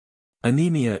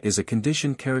Anemia is a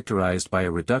condition characterized by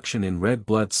a reduction in red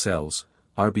blood cells,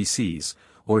 RBCs,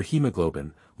 or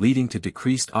hemoglobin, leading to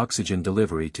decreased oxygen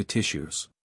delivery to tissues.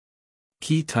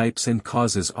 Key types and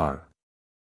causes are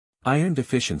iron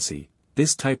deficiency.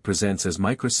 This type presents as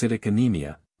microcytic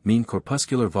anemia, mean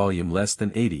corpuscular volume less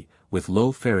than 80, with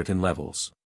low ferritin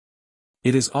levels.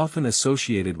 It is often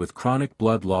associated with chronic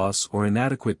blood loss or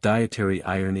inadequate dietary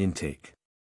iron intake.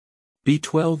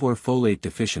 B12 or folate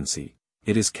deficiency.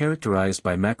 It is characterized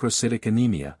by macrocytic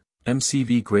anemia,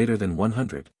 MCV greater than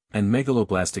 100, and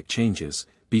megaloblastic changes.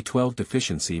 B12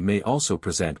 deficiency may also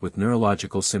present with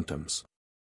neurological symptoms.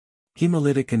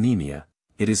 Hemolytic anemia.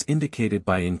 It is indicated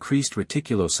by increased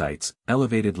reticulocytes,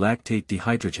 elevated lactate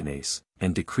dehydrogenase,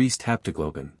 and decreased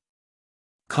haptoglobin.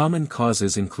 Common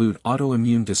causes include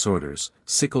autoimmune disorders,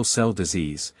 sickle cell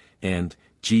disease, and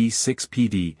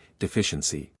G6PD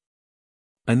deficiency.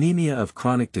 Anemia of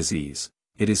chronic disease.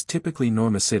 It is typically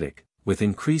normocytic, with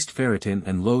increased ferritin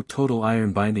and low total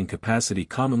iron binding capacity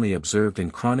commonly observed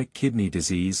in chronic kidney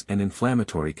disease and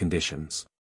inflammatory conditions.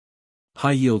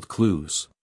 High-yield clues.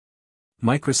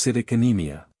 Microcytic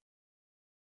anemia.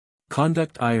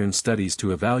 Conduct iron studies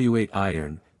to evaluate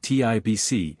iron,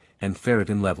 TIBC, and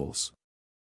ferritin levels.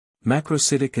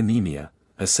 Macrocytic anemia.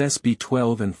 Assess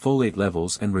B12 and folate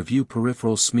levels and review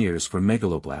peripheral smears for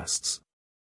megaloblasts.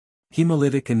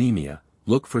 Hemolytic anemia.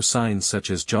 Look for signs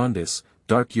such as jaundice,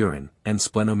 dark urine, and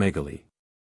splenomegaly.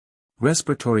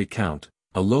 Respiratory count.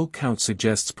 A low count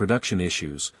suggests production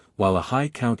issues, while a high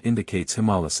count indicates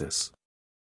hemolysis.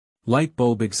 Light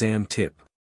bulb exam tip.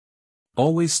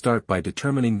 Always start by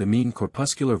determining the mean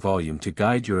corpuscular volume to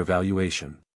guide your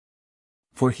evaluation.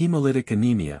 For hemolytic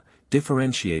anemia,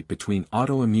 differentiate between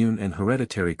autoimmune and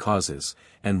hereditary causes,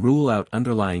 and rule out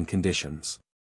underlying conditions.